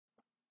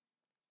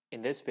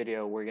In this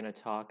video, we're going to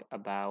talk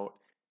about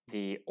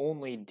the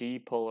only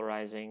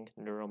depolarizing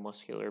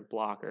neuromuscular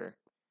blocker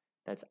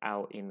that's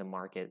out in the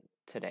market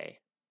today,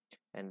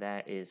 and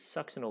that is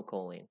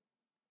succinylcholine.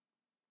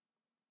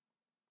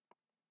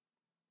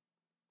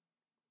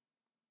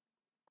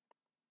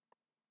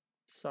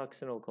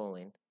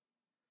 Succinylcholine.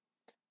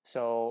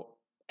 So,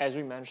 as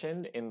we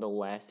mentioned in the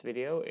last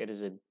video, it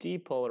is a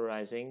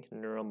depolarizing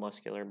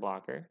neuromuscular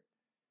blocker.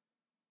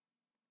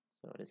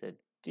 So it is a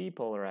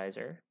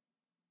depolarizer.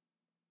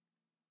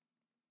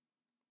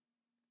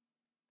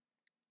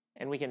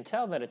 And we can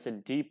tell that it's a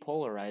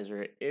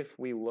depolarizer if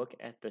we look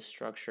at the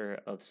structure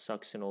of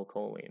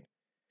succinylcholine.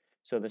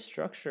 So the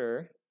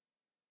structure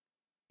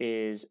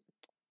is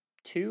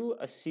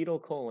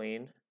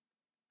 2-acetylcholine,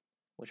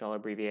 which I'll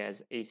abbreviate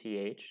as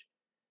ACH.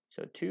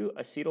 So 2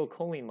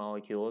 acetylcholine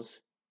molecules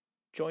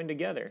joined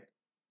together.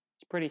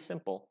 It's pretty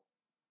simple.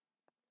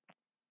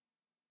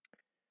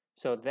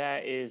 So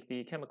that is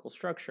the chemical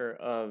structure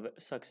of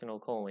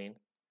succinylcholine.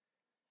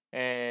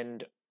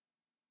 And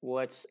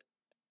let's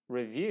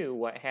review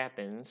what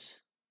happens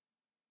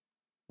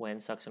when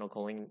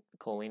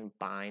succinylcholine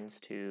binds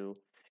to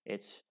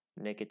its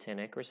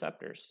nicotinic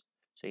receptors.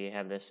 So you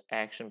have this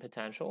action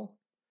potential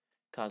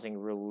causing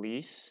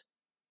release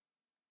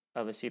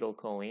of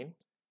acetylcholine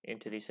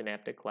into the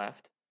synaptic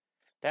cleft.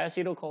 That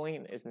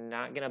acetylcholine is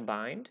not going to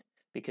bind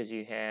because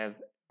you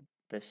have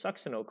the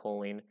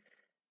succinylcholine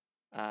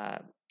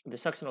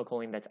that's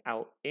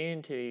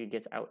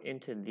gets out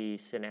into the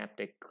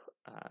synaptic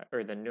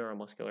or the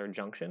neuromuscular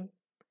junction.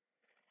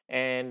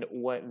 And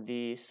what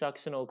the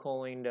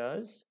succinylcholine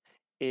does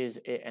is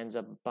it ends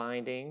up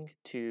binding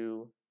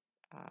to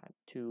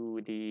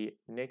the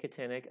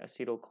nicotinic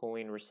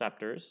acetylcholine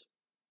receptors,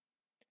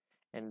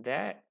 and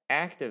that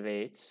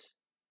activates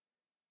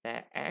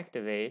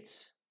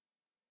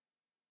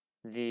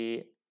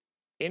the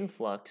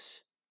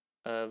influx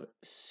of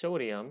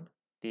sodium.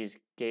 These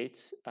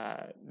gates,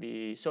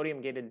 the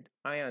sodium-gated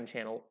ion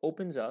channel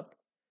opens up,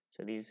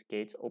 so these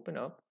gates open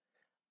up,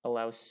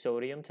 allows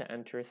sodium to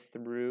enter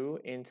through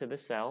into the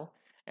cell,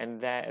 and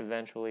that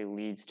eventually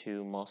leads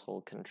to muscle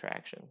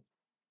contraction.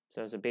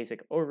 So as a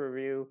basic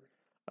overview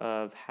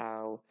of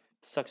how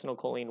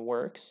succinylcholine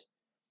works,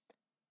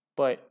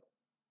 but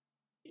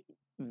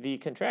the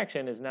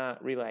contraction is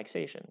not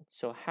relaxation.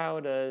 So how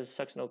does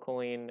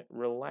succinylcholine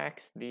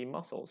relax the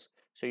muscles?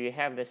 So you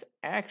have this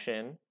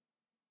action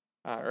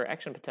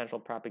potential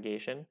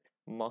propagation,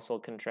 muscle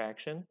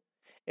contraction.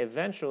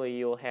 Eventually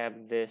you'll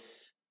have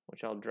this,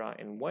 which I'll draw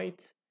in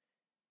white,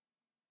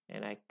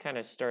 and I kind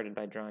of started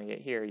by drawing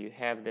it here. You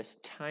have this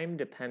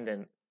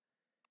time-dependent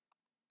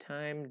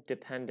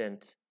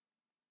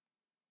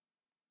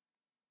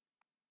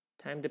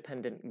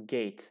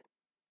gate.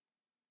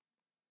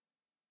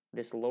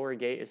 This lower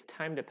gate is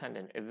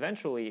time-dependent.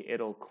 Eventually,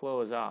 it'll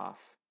close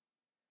off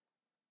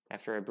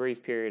after a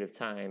brief period of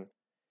time,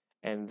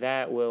 and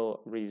that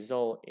will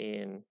result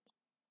in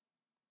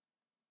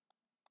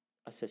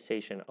a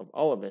cessation of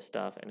all of this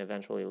stuff and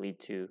eventually lead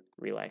to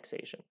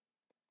relaxation.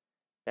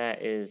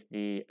 That is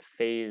the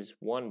phase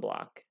 1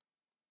 block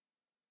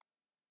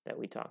that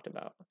we talked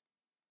about.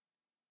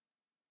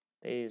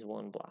 Phase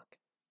 1 block.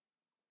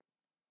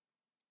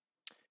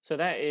 So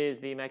that is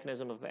the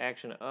mechanism of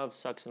action of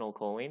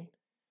succinylcholine.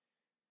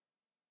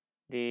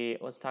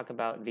 Let's talk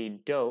about the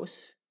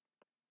dose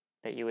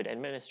that you would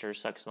administer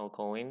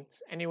succinylcholine.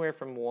 It's anywhere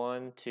from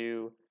 1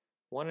 to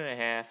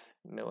 1.5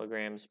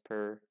 milligrams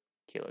per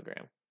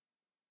kilogram.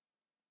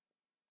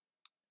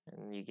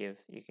 And you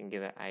can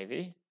give it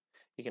IV.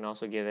 You can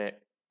also give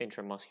it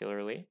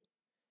intramuscularly.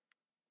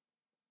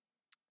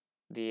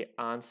 The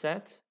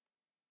onset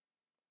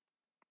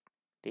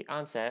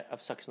of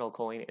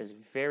succinylcholine is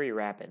very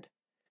rapid.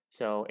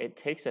 So it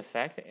takes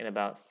effect in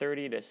about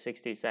 30 to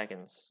 60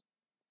 seconds.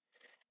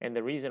 And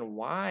the reason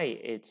why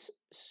it's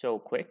so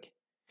quick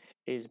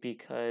is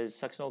because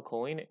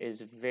succinylcholine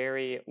is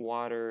very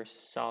water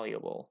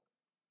soluble.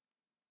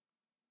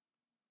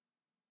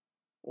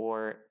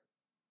 Or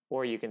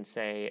you can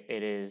say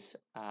it is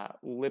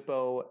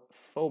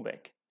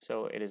lipophobic.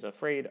 So it is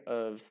afraid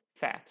of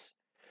fats.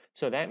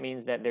 So that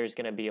means that there's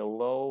going to be a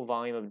low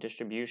volume of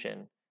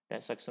distribution that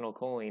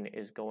succinylcholine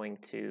is going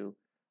to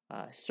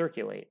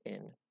circulate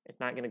in. It's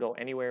not going to go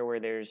anywhere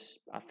where there's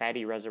a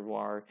fatty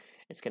reservoir.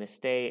 It's going to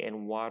stay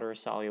in water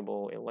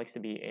soluble. It likes to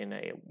be in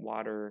a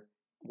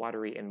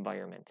watery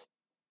environment.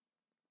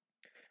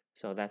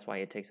 So that's why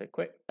it takes a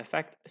quick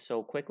effect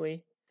so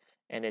quickly.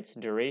 And its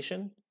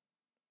duration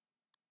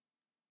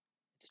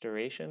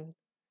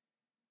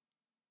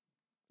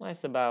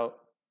lasts about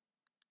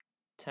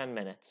 10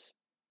 minutes.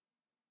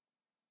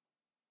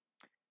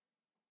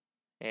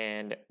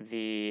 And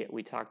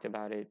we talked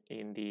about it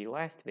in the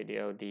last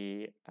video,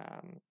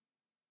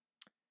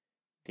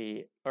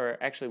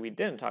 actually we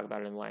didn't talk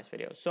about it in the last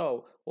video.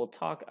 So we'll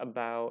talk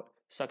about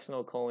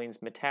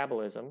succinylcholine's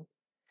metabolism.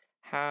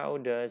 How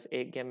does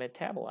it get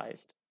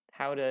metabolized?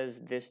 How does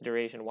this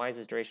duration, why is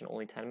this duration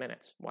only 10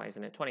 minutes? Why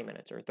isn't it 20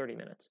 minutes or 30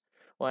 minutes?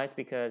 Well, that's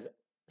because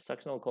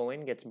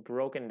succinylcholine gets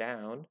broken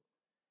down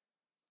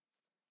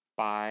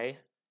by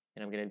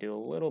And I'm going to do a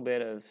little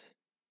bit of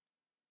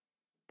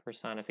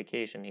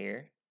personification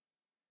here.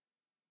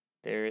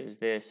 There is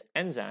this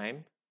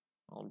enzyme.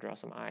 I'll draw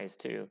some eyes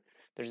too.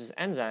 There's this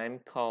enzyme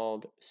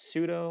called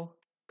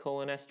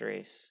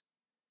pseudocholinesterase.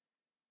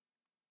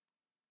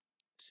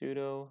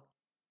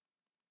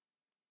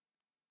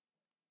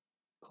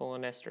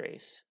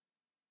 Pseudocholinesterase.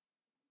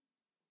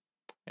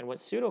 And what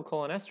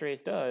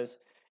pseudocholinesterase does,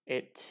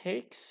 it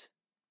takes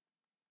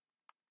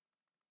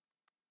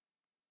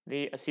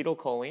the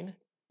acetylcholine,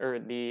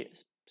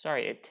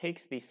 it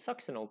takes the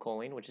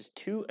succinylcholine, which is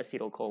two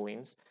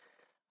acetylcholines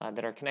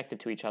that are connected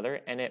to each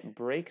other, and it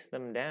breaks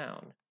them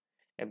down.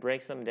 It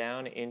breaks them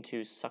down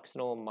into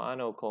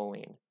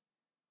succinylmonocholine.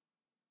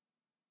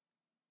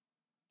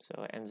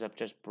 So it ends up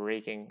just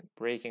breaking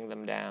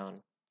them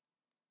down.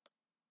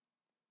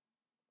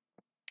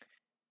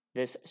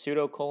 This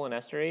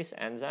pseudocholinesterase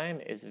enzyme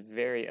is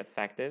very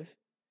effective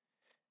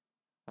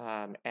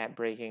at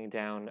breaking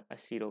down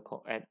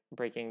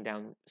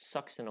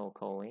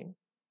succinylcholine.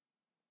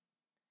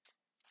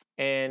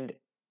 And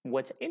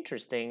what's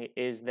interesting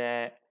is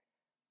that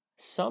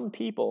some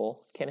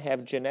people can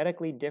have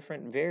genetically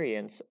different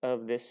variants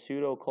of this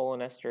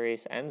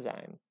pseudocholinesterase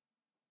enzyme.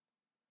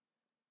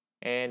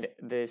 And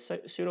the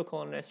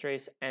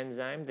pseudocholinesterase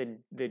enzyme,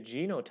 the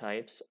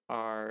genotypes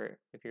are,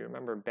 if you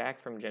remember back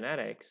from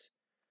genetics,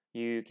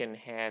 you can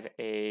have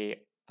a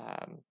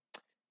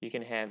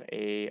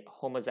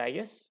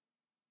homozygous.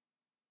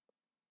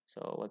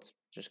 So let's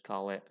just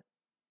call it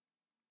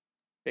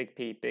big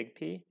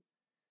P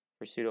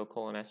for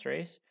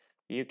pseudocholinesterase.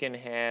 You can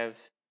have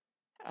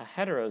a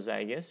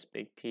heterozygous,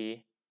 big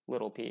P,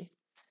 little p,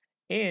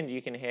 and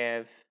you can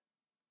have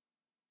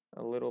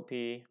a little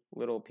p.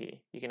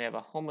 You can have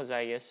a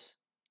homozygous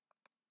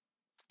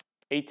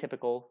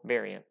atypical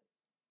variant.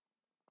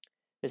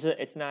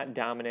 It's not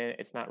dominant,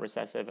 it's not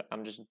recessive.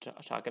 I'm just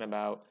talking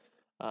about,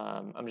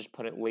 I'm just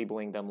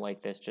labeling them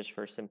like this just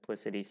for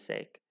simplicity's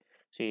sake.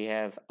 So you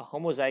have a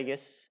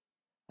homozygous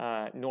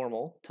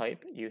normal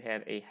type, you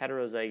have a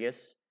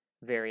heterozygous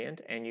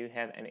variant, and you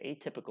have an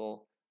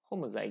atypical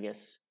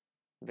homozygous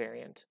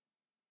variant.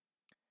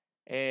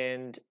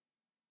 And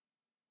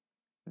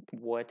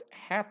what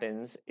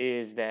happens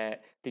is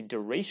that the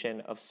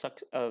duration of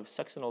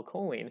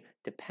succinylcholine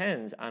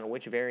depends on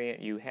which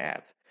variant you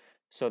have.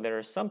 So there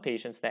are some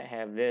patients that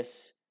have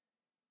this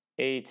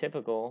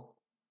atypical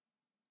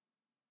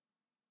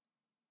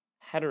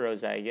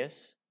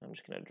heterozygous. I'm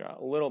just going to draw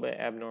a little bit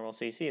abnormal.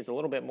 So you see it's a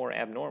little bit more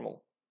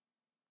abnormal.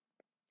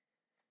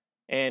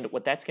 And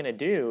what that's going to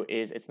do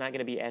is it's not going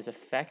to be as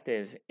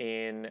effective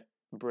in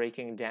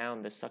breaking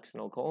down the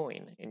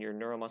succinylcholine in your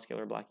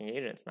neuromuscular blocking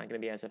agent. It's not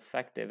going to be as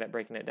effective at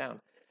breaking it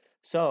down.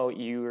 So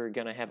you're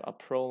going to have a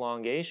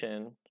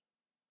prolongs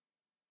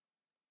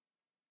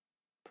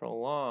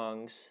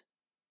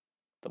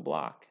the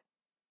block.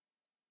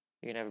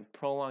 You're going to have a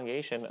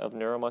prolongation of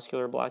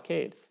neuromuscular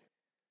blockade.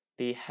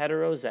 The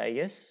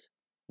heterozygous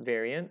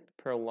variant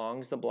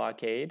prolongs the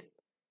blockade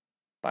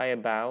by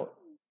about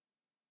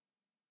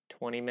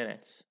 20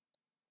 minutes.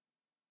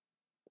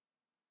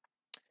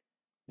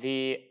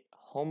 The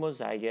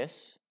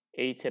homozygous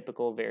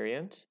atypical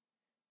variant,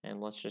 and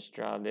let's just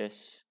draw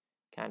this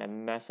kind of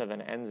mess of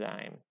an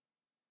enzyme.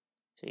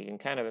 So you can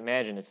kind of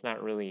imagine it's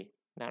not really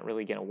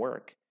going to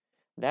work.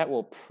 That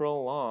will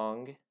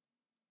prolong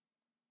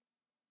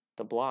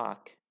the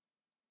block,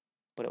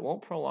 but it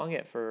won't prolong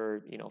it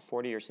for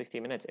 40 or 60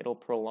 minutes. It'll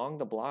prolong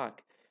the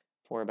block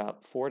for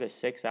about 4 to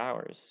 6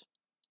 hours.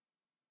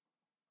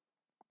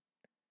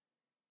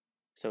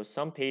 So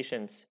some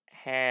patients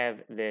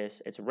have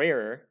this, it's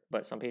rarer,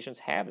 but some patients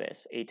have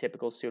this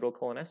atypical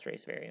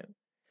pseudocholinesterase variant.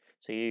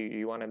 So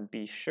you want to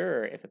be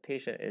sure if a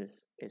patient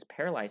is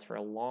paralyzed for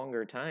a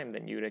longer time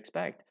than you would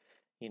expect,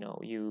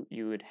 you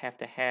would have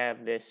to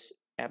have this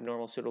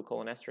abnormal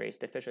pseudocholinesterase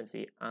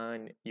deficiency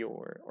on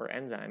or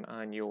enzyme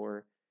on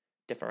your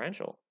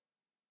differential.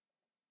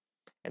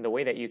 And the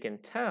way that you can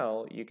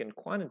tell, you can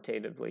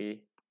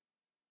qualitatively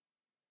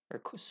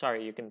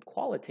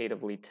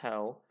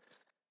tell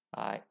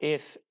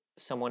if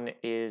someone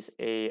is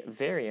a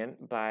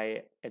variant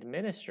by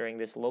administering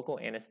this local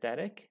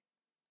anesthetic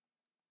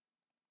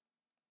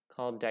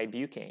called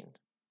dibucane.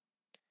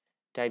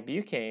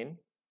 Dibucane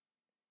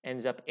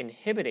ends up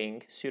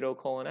inhibiting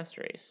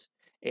pseudocholinesterase.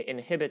 It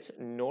inhibits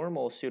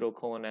normal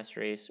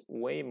pseudocholinesterase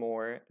way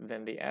more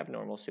than the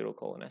abnormal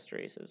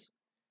pseudocholinesterases.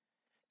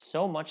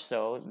 So much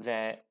so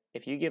that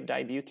if you give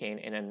dibucane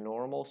in a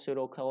normal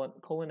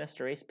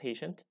pseudocholinesterase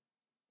patient,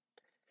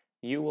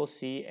 you will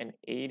see an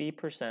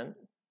 80%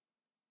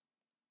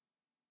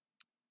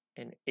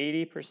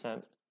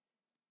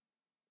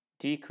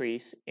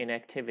 decrease in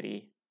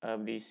activity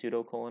of the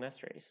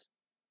pseudocholinesterase.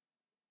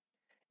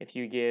 If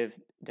you give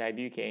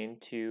dibucane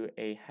to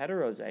a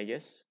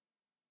heterozygous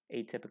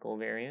atypical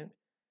variant,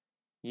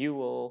 you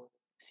will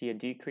see a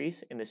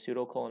decrease in the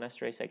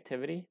pseudocholinesterase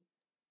activity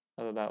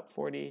of about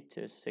 40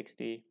 to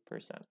 60%.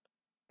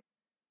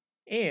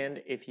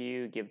 And if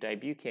you give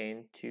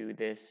dibucane to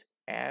this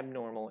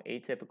abnormal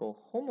atypical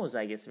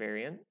homozygous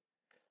variant,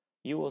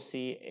 you will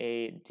see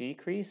a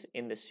decrease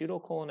in the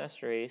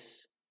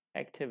pseudocholinesterase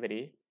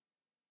activity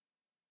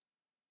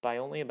by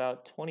only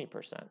about 20%.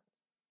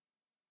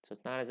 So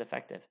it's not as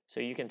effective. So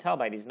you can tell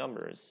by these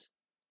numbers,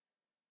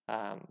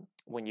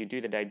 when you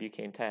do the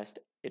dibutane test,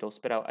 it'll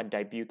spit out a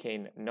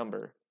dibutane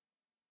number,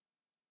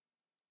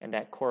 and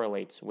that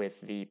correlates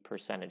with the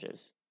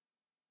percentages.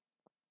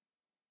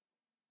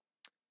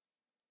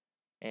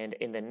 And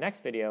in the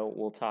next video,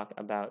 we'll talk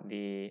about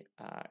the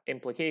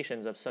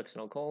implications of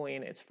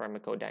succinylcholine, its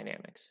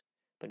pharmacodynamics.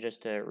 But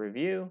just to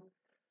review,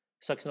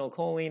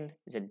 succinylcholine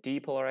is a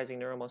depolarizing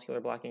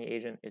neuromuscular blocking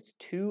agent. It's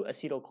two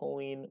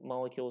acetylcholine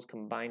molecules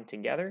combined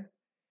together.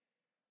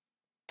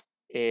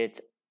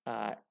 It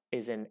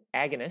is an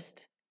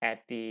agonist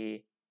at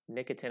the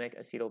nicotinic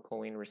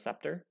acetylcholine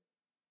receptor,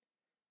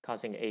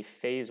 causing a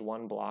phase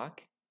 1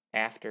 block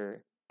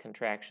after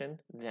contraction,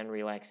 then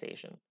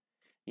relaxation.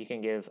 You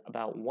can give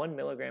about 1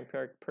 milligram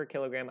per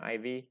kilogram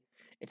IV.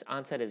 Its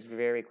onset is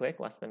very quick,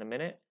 less than a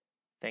minute,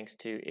 thanks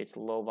to its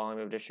low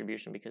volume of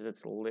distribution because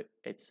it's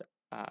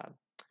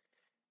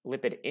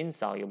lipid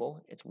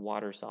insoluble, it's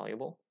water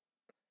soluble,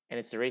 and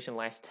its duration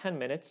lasts 10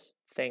 minutes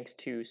thanks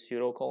to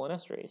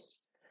pseudocholinesterase.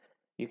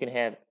 You can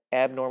have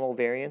abnormal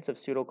variants of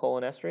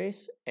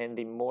pseudocholinesterase, and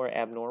the more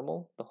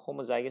abnormal, the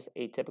homozygous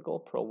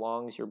atypical,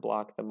 prolongs your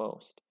block the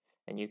most.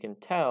 And you can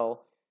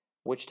tell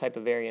which type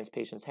of variants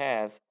patients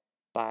have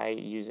by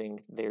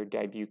using their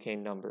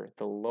dibutane number.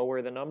 The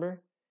lower the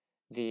number,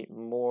 the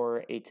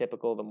more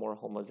atypical, the more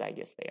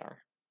homozygous they are.